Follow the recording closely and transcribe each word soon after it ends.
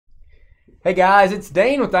Hey guys, it's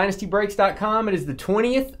Dane with DynastyBreaks.com. It is the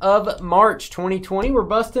 20th of March, 2020. We're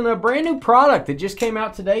busting a brand new product that just came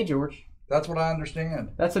out today, George. That's what I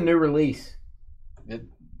understand. That's a new release.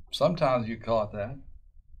 Sometimes you call it that.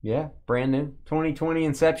 Yeah, brand new. 2020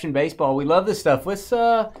 Inception baseball. We love this stuff.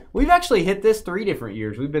 We've actually hit this 3 different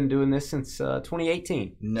years. We've been doing this since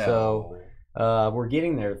 2018. No. So we're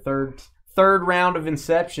getting there. Third round of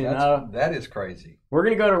Inception. That is crazy. We're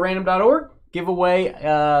going to go to random.org, give away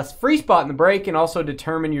a free spot in the break, and also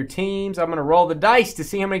determine your teams. I'm going to roll the dice to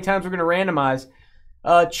see how many times we're going to randomize.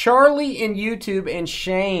 Charlie in YouTube and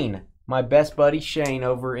Shane, my best buddy Shane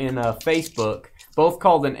over in Facebook, both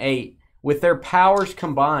called an 8. With their powers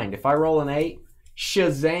combined, if I roll an 8,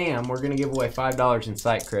 Shazam, we're going to give away $5 in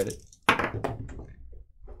site credit.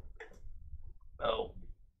 Oh.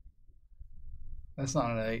 That's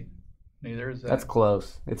not an 8. Neither is that. That's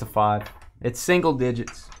close. It's a 5. It's single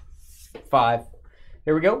digits. 5.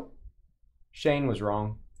 Here we go. Shane was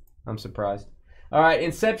wrong. I'm surprised. All right,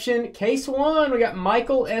 Inception, case 1. We got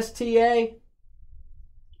Michael, STA.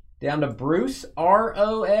 Down to Bruce,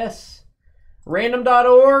 ROS.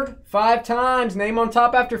 Random.org, 5 times. Name on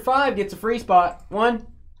top after 5 gets a free spot. 1,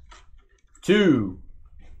 2,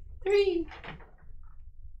 3.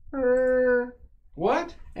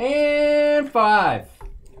 What? And 5.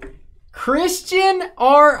 Christian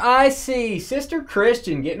RIC. Sister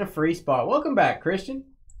Christian getting a free spot. Welcome back, Christian.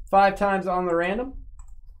 5 times on the random.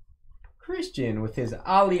 Christian with his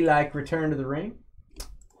Ali-like return to the ring.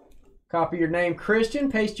 Copy your name,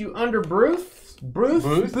 Christian. Paste you under Bruce. Booth?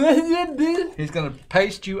 He's going to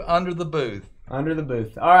paste you under the booth. Under the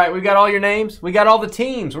booth. All right, we got all your names. We got all the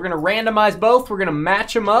teams. We're going to randomize both. We're going to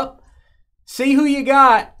match them up. See who you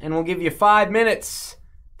got, and we'll give you 5 minutes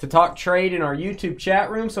to talk trade in our YouTube chat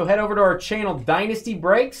room. So head over to our channel, Dynasty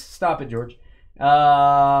Breaks. Stop it, George.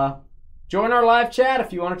 Join our live chat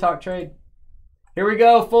if you want to talk trade. Here we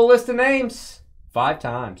go. Full list of names. 5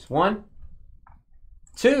 times. 1,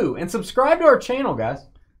 2. And subscribe to our channel, guys.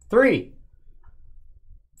 3,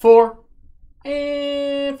 4,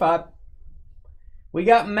 and 5. We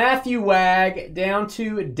got Matthew Wag down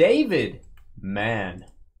to David Mann.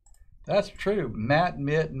 That's true. Matt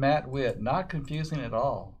Mitt, Matt Witt. Not confusing at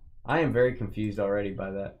all. I am very confused already by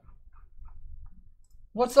that.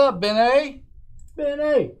 What's up, Ben A? Ben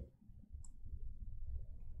A.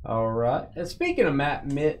 All right. And speaking of Matt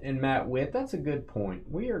Mitt and Matt Witt, that's a good point.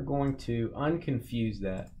 We are going to unconfuse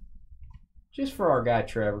that. Just for our guy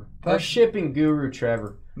Trevor. Our shipping guru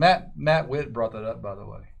Trevor. Matt Witt brought that up, by the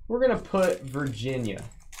way. We're going to put Virginia.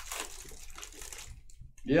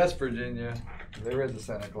 Yes, Virginia. There is a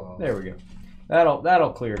Santa Claus. There we go.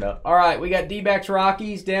 That'll clear it up. All right, we got D-backs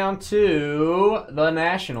Rockies down to the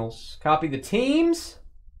Nationals. Copy the teams.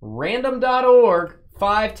 Random.org.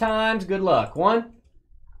 5 times. Good luck. 1,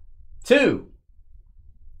 2,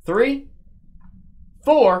 3,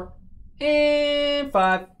 4, and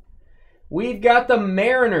 5. We've got the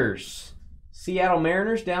Mariners. Seattle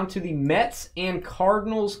Mariners down to the Mets and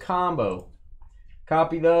Cardinals combo.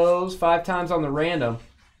 Copy those 5 times on the random.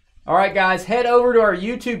 All right, guys, head over to our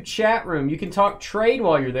YouTube chat room. You can talk trade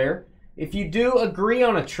while you're there. If you do agree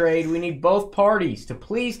on a trade, we need both parties to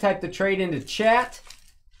please type the trade into chat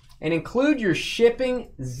and include your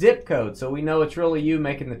shipping zip code so we know it's really you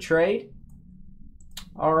making the trade.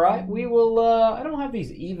 All right, we will, I don't have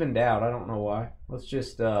these evened out. I don't know why. Let's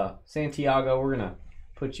just, Santiago, we're going to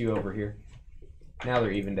put you over here. Now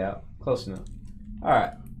they're evened out. Close enough. All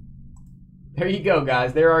right. There you go,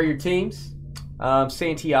 guys. There are your teams.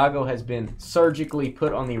 Santiago has been surgically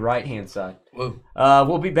put on the right-hand side. Whoa.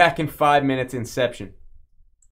 We'll be back in 5 minutes. Inception.